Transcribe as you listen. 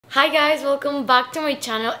Hi guys, welcome back to my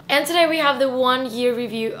channel, and today we have the 1-year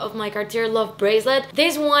review of my Cartier Love bracelet.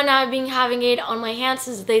 This one, I've been having it on my hand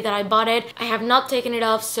since the day that I bought it. I have not taken it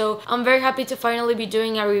off, so I'm very happy to finally be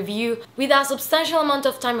doing a review with a substantial amount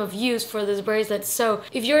of time of use for this bracelet. So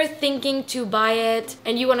if you're thinking to buy it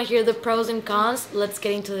and you want to hear the pros and cons, let's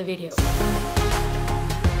get into the video.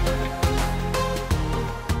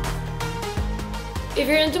 If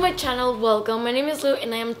you're new to my channel, welcome. My name is Lou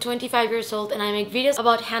and I am 25 years old and I make videos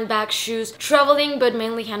about handbags, shoes, traveling, but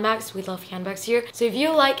mainly handbags. We love handbags here. So if you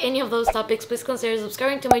like any of those topics, please consider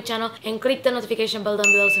subscribing to my channel and click the notification bell down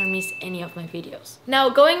below so you don't miss any of my videos. Now,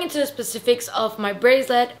 going into the specifics of my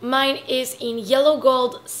bracelet, mine is in yellow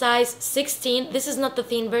gold size 16. This is not the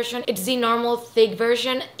thin version, it's the normal thick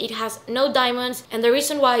version. It has no diamonds, and the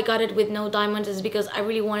reason why I got it with no diamonds is because I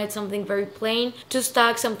really wanted something very plain to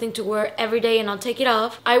stack, something to wear every day and not take it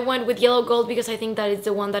off. I went with yellow gold because I think that it's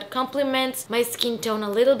the one that complements my skin tone a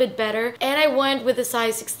little bit better, and I went with the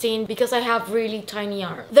size 16 because I have really tiny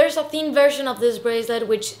arms. There's a thin version of this bracelet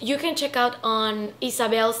which you can check out on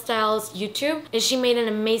Isabel Styles YouTube, and she made an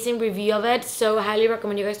amazing review of it, so I highly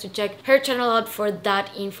recommend you guys to check her channel out for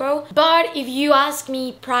that info. But if you ask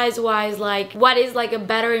me price wise, like what is like a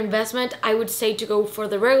better investment, I would say to go for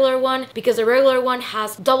the regular one, because the regular one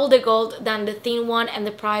has double the gold than the thin one, and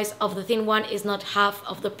the price of the thin one is not half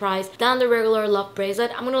of the price than the regular Love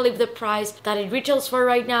bracelet. I'm gonna leave the price that it retails for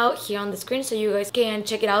right now here on the screen so you guys can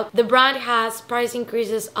check it out. The brand has price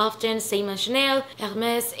increases often, same as Chanel,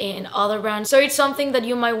 Hermes, and other brands, so it's something that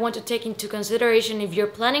you might want to take into consideration if you're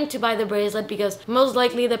planning to buy the bracelet, because most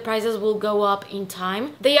likely the prices will go up in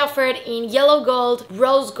time. They offer it in yellow gold,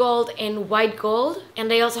 rose gold, and white gold,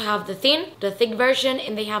 and they also have the thick version,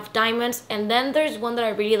 and they have diamonds. And then there's one that I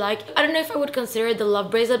really like. I don't know if I would consider it the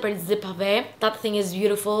Love bracelet, but it's the pavé. That thing is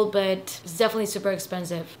beautiful, but it's definitely super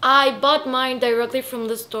expensive. I bought mine directly from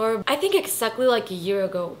the store, I think exactly like a year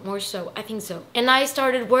ago, more so, I think so. And I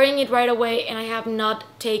started wearing it right away, and I have not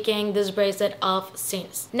taken this bracelet off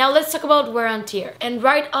since. Now let's talk about wear and tear. And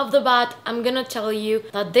right off the bat, I'm gonna tell you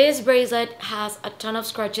that this bracelet has a ton of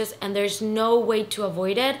scratches and there's no way to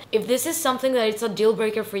avoid it. If this is something that it's a deal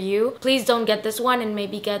breaker for you, please don't get this one and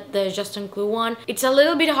maybe get the Justin Clue one. It's a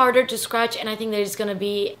little bit harder to scratch, and I think that it's gonna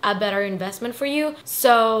be a better investment for you.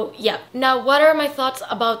 So yeah. Now, what are my thoughts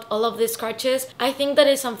about all of these scratches? I think that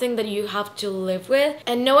is something that you have to live with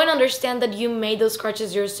and know and understand that you made those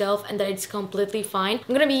scratches yourself and that it's completely fine.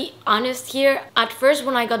 I'm gonna be honest here. At first,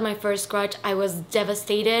 when I got my first scratch, I was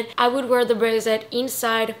devastated. I would wear the bracelet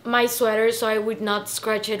inside my sweater so I would not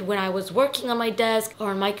scratch it when I was working on my desk or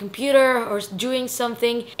on my computer or doing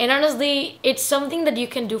something. And honestly, it's something that you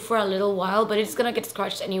can do for a little while, but it's gonna get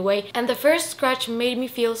scratched anyway. And the first scratch made me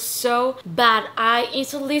feel so bad. I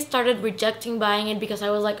instantly started rejecting buying it because I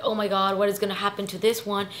was like, oh my god, what is gonna happen to this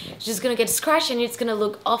one? It's just gonna get scratched and it's gonna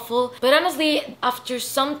look awful. But honestly, after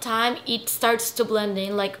some time, it starts to blend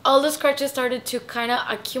in. Like, all the scratches started to kind of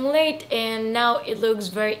accumulate, and now it looks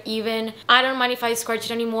very even. I don't mind if I scratch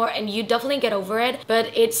it anymore, and you definitely get over it,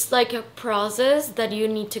 but it's like a process that you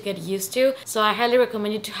need to get used to. So I highly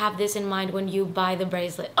recommend you to have this in mind when you buy the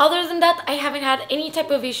bracelet. Other than that, I haven't had any type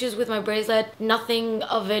of issues with my bracelet. Nothing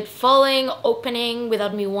of it falling, opening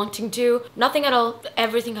without me wanting to, nothing at all.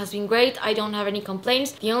 Everything has been great. I don't have any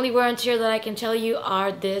complaints. The only wear and tear that I can tell you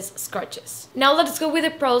are these scratches. Now let's go with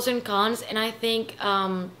the pros and cons, and I think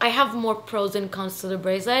I have more pros and cons to the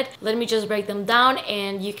bracelet. Let me just break them down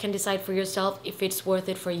and you can decide for yourself if it's worth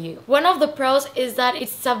it for you. One of the pros is that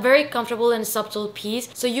it's a very comfortable and subtle piece,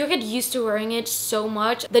 so you get used to wearing it so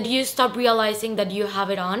much that you stop realizing that you have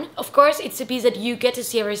it on. Of course, it's a piece that you get to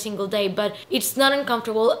see every single day, but it's not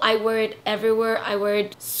uncomfortable. I wear it everywhere. I wear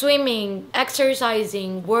it swimming,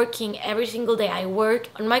 exercising, working every single day. I work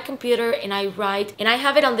on my computer and I write, and I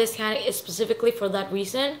have it on this hand specifically for that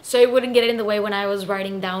reason, so it wouldn't get in the way when I was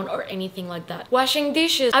writing down or anything like that. Washing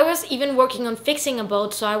dishes, I was even working on fixing a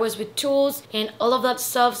boat, so I was with tools and all of that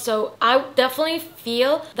stuff, so I definitely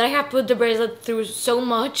feel that I have put the bracelet through so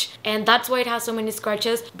much, and that's why it has so many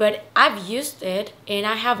scratches. But I've used it and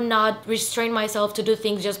I have not restrained myself to do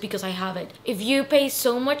things just because I have it. If you pay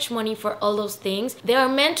so much money for all those things, they are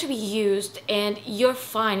meant to be used and you're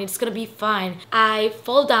fine. It's gonna be fine. I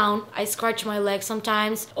fall down, I scratch my leg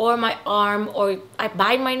sometimes, or my arm, or I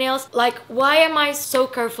bite my nails. Like, why am I so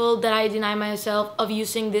careful that I deny myself of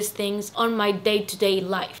using these things on my day-to-day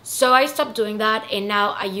life? So I stopped doing that, and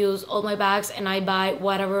now I use all my bags and I buy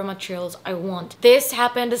whatever materials I want. This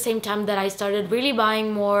happened the same time that I started really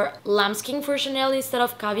buying more lambskin for Chanel instead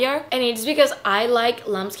of caviar, and it's because I like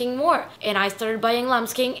lambskin more, and I started buying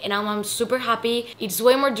lambskin and now I'm super happy. It's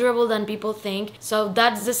way more durable than people think, so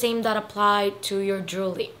that's the same that apply to your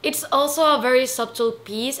jewelry. It's also a very subtle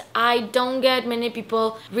piece. I don't get many people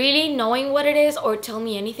really knowing what it is or tell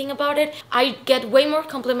me anything about it. I get way more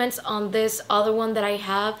compliments on this other one that I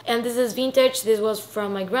have, and this is vintage. This was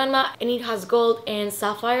from my grandma, and it has gold and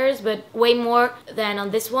sapphires, but way more than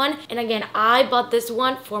on this one. And again, I bought this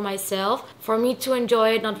one for myself, for me to enjoy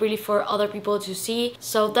it, not really for other people to see.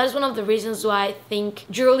 So that's one of the reasons why I think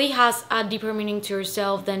jewelry has a deeper meaning to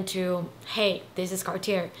yourself than to, hey, this is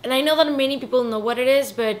Cartier. And I know that many people know what it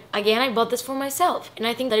is, but again, I bought this for myself, and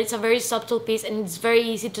I think that it's a very subtle piece, and it's very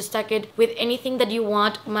easy to stack it with anything that you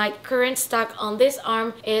want. My current stack on this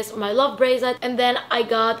arm is my love bracelet, and then I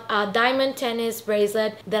got a diamond tennis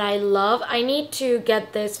bracelet that I love. I need to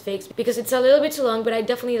get this fixed because it's a little bit too long, but I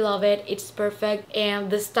definitely love it. It's perfect, and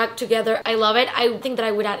the stack together, I love it. I think that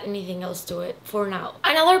I would add anything else to it for now.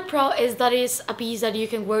 Another pro is that it's a piece that you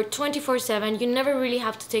can wear 24/7. You never really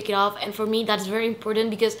have to take it off, and for me that's very important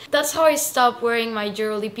because that's how I stop wearing my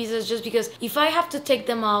jewelry pieces, just because if I have to take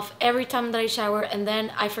them off every time that I shower and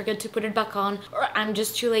then I forget to put it back on, or I'm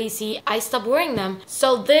just too lazy, I stop wearing them.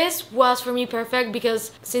 So this was for me perfect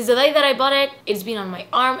because since the day that I bought it, it's been on my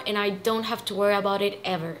arm and I don't have to worry about it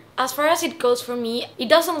ever. As far as it goes for me, it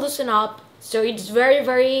doesn't loosen up, so it's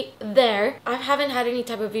very there. I haven't had any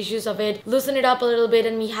type of issues of it loosen it up a little bit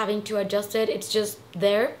and me having to adjust it. It's just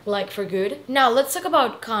there, like, for good. Now let's talk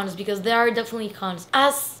about cons, because there are definitely cons.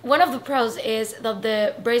 As one of the pros is that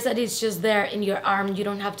the bracelet is just there in your arm, you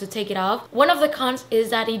don't have to take it off. One of the cons is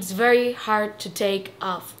that it's very hard to take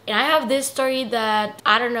off. And I have this story that,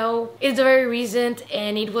 I don't know, it's very recent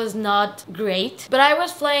and it was not great. But I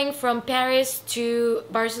was flying from Paris to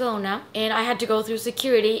Barcelona and I had to go through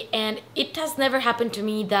security, and it has never happened to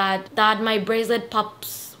me that my bracelet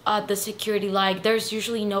pops at the security. Like, there's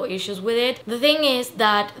usually no issues with it. The thing is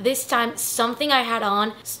that this time something I had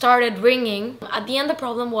on started ringing. At the end, the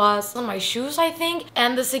problem was on my shoes, I think,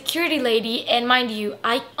 and the security lady, and mind you,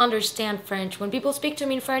 I understand French. When people speak to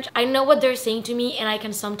me in French, I know what they're saying to me and I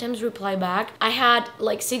can sometimes reply back. I had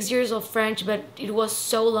like 6 years of French, but it was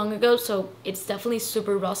so long ago, so it's definitely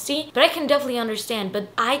super rusty, but I can definitely understand. But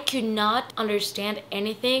I could not understand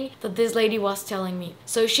anything that this lady was telling me.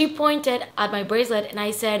 So she pointed at my bracelet and I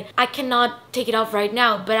said, I cannot take it off right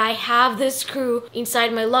now, but I have this screw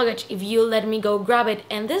inside my luggage if you let me go grab it.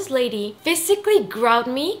 And this lady physically grabbed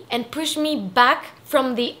me and pushed me back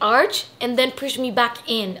from the arch and then pushed me back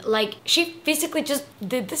in. Like, she physically just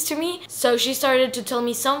did this to me. So she started to tell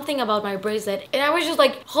me something about my bracelet and I was just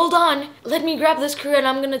like, hold on, let me grab the screw and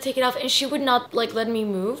I'm gonna take it off. And she would not like let me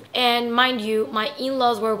move. And mind you, my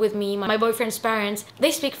in-laws were with me, my boyfriend's parents,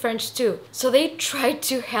 they speak French too, so they tried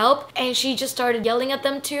to help and she just started yelling at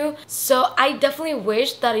them too. So I definitely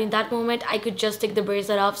wish that in that moment I could just take the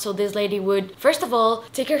bracelet off, so this lady would, first of all,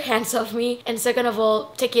 take her hands off me, and second of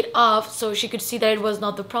all, take it off so she could see that it was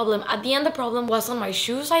not the problem. At the end, the problem was on my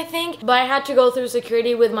shoes, I think, but I had to go through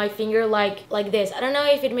security with my finger like this. I don't know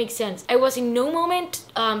if it makes sense. I was in no moment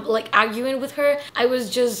like arguing with her. I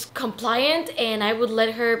was just compliant and I would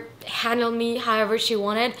let her handle me however she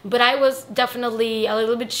wanted, but I was definitely a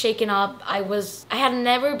little bit shaken up. I had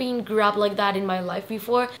never been grabbed like that in my life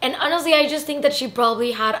before, and honestly I just think that she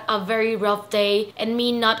probably had a very rough day and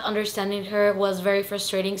me not understanding her was very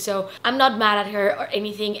frustrating. So I'm not mad at her or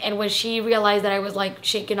anything, and when she realized that I was like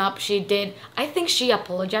shaken up, I think she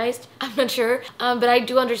apologized, I'm not sure, but I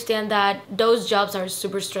do understand that those jobs are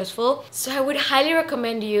super stressful. So I would highly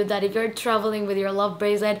recommend you that if you're traveling with your love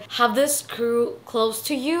bracelet, have this screw close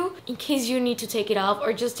to you in case you need to take it off,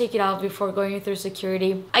 or just take it off before going through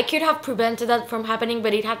security. I could have prevented that from happening,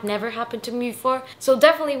 but it had never happened to me before. So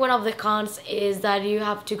definitely one of the cons is that you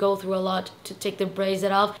have to go through a lot to take the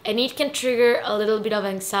bracelet off, and it can trigger a little bit of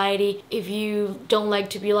anxiety if you don't like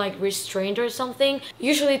to be like restrained or something.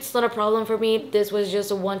 Usually it's not a problem for me. This was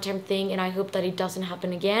just a one-time thing and I hope that it doesn't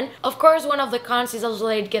happen again. Of course, one of the cons is also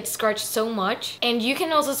that it gets scratched so much, and you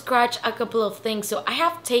can also scratch a couple of things. So I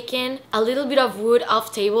have taken a little bit of wood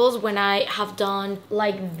off tables when I have done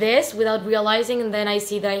like this without realizing, and then I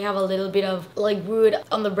see that I have a little bit of like wood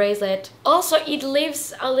on the bracelet. Also, it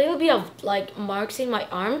leaves a little bit of like marks in my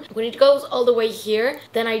arm. When it goes all the way here,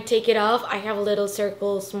 then I take it off, I have a little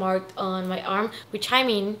circles marked on my arm, which, I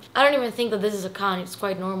mean, I don't even think that this is a con, it's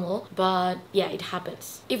quite normal, but yeah, it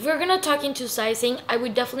happens. If we're gonna talk into sizing, I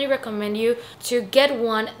would definitely recommend you to get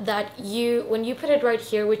one that when you put it right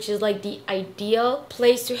here, which is like the ideal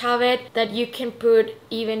place to have it, that you can put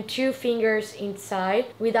even even 2 fingers inside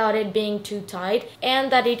without it being too tight,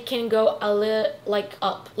 and that it can go a little like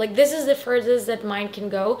up. Like this is the furthest that mine can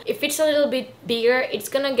go. If it's a little bit bigger, it's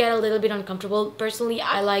gonna get a little bit uncomfortable. Personally,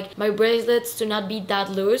 I like my bracelets to not be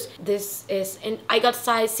that loose. This is, and I got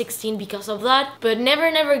size 16 because of that, but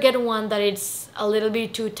never get one that it's a little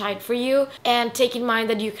bit too tight for you, and take in mind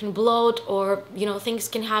that you can bloat, or you know, things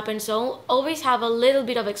can happen, so always have a little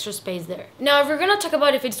bit of extra space there. Now if we're gonna talk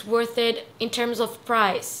about if it's worth it in terms of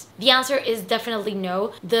price, the answer is definitely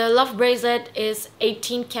no. The love bracelet is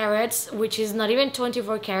 18 carats, which is not even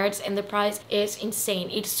 24 carats, and the price is insane.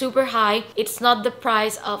 It's super high. It's not the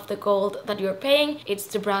price of the gold that you're paying, it's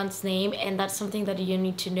the brand's name, and that's something that you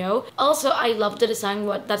need to know. Also, I love the design.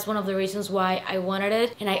 That's one of the reasons why I wanted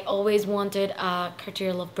it, and I always wanted a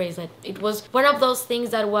Cartier love bracelet. It was one of those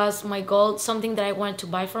things that was my goal, something that I wanted to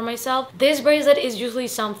buy for myself. This bracelet is usually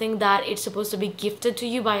something that it's supposed to be gifted to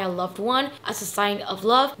you by a loved one as a sign of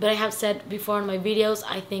love, but I have said before in my videos,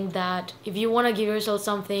 I think that if you want to give yourself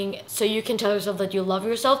something so you can tell yourself that you love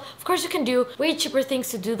yourself, of course you can do way cheaper things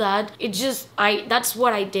to do that. It's just, that's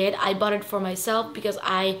what I did. I bought it for myself because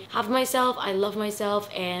I have myself, I love myself,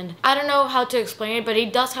 and I don't know how to explain it, but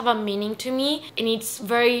it does have a meaning to me, and it's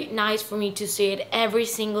very nice for me to see it every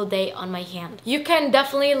single day on my hand. You can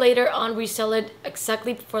definitely later on resell it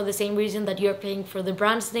exactly for the same reason that you're paying for the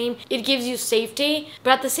brand's name. It gives you safety,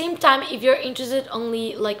 but at the same time, if you're interested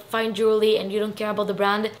only like fine jewelry and you don't care about the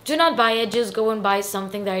brand, do not buy it. Just go and buy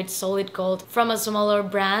something that it's solid gold from a smaller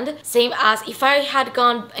brand. Same as if I had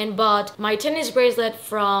gone and bought my tennis bracelet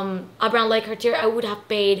from a brand like Cartier, I would have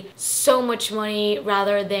paid so much money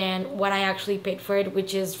rather than what I actually paid for it,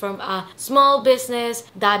 which is from a small business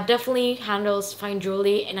that definitely handles fine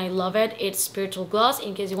jewelry, and I love it. It's Spiritual Gloss,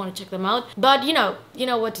 in case you want to check them out. But you know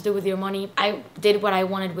what to do with your money. I did what I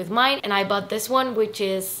wanted with mine, and I bought this one, which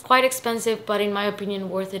is quite expensive, but in my opinion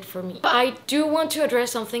worth it for me. I do want to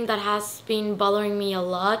address something that has been bothering me a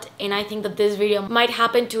lot, and I think that this video might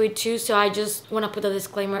happen to it too, so I just want to put a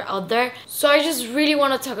disclaimer out there. So I just really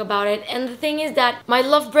want to talk about it. And the thing is that my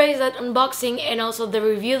love bracelet unboxing and also the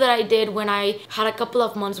review that I did when I had a couple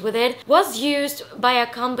of months with it was used by a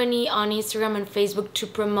company on Instagram and Facebook to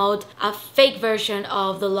promote a fake version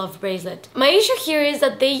of the love bracelet. My issue here is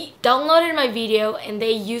that they downloaded my video and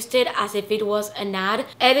they used it as if it was an ad,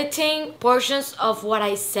 editing portions of what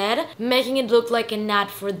I said, making it look like an ad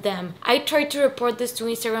for them. I tried to report this to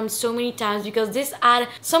Instagram so many times because this ad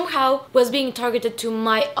somehow was being targeted to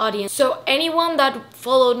my audience. So anyone that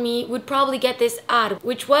followed me would probably get this ad,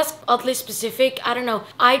 which was oddly specific. I don't know.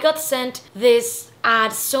 I got sent this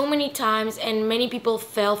ad so many times and many people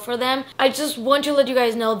fell for them. I just want to let you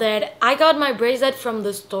guys know that I got my bracelet from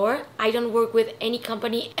the store. I don't work with any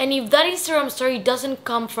company, and if that Instagram story doesn't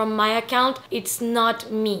come from my account, it's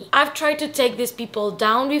not me. I've tried to take these people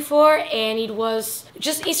down before, and it was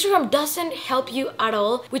just, Instagram doesn't help you at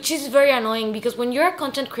all, which is very annoying because when you're a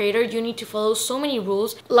content creator, you need to follow so many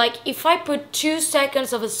rules. Like if I put 2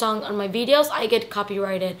 seconds of a song on my videos, I get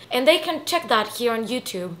copyrighted, and they can check that here on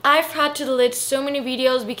YouTube. I've had to delete so many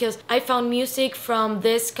videos because I found music from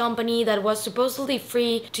this company that was supposedly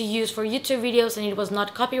free to use for YouTube videos, and it was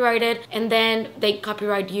not copyrighted, and then they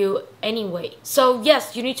copyright you anyway. So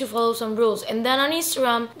yes, you need to follow some rules. And then on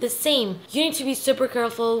Instagram, the same. You need to be super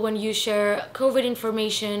careful when you share COVID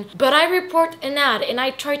information. But I report an ad and I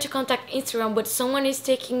try to contact Instagram, but someone is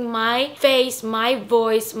taking my face, my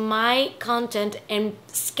voice, my content and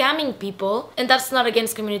scamming people, and that's not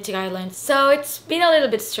against community guidelines. So it's been a little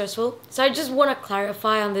bit stressful. So I just want to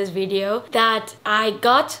clarify on this video that I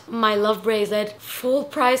got my love bracelet full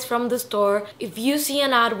price from the store. If you see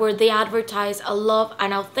an ad where they advertise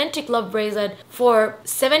an authentic love bracelet for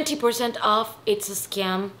 70% off, it's a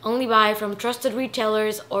scam. Only buy from trusted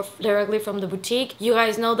retailers or directly from the boutique. You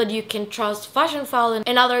guys know that you can trust Fashion File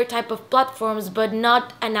and other type of platforms, but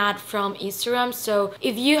not an ad from Instagram. So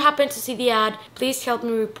if you happen to see the ad, please help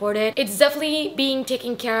me report it. It's definitely being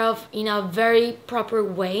taken care of in a very proper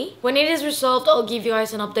way. When it is resolved, I'll give you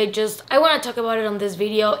guys an update. Just I want to talk about it on this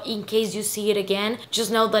video in case you see it again.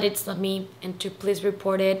 Just know that it's not me and to please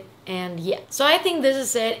report it. And yeah, so I think this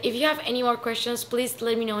is it. If you have any more questions, please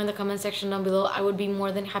let me know in the comment section down below. I would be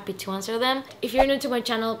more than happy to answer them. If you're new to my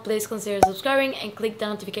channel, please consider subscribing and click the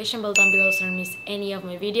notification bell down below so you don't miss any of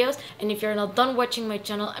my videos. And if you're not done watching my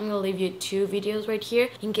channel, I'm gonna leave you 2 videos right here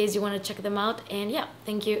in case you want to check them out. And yeah,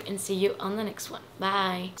 thank you and see you on the next one.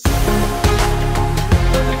 Bye.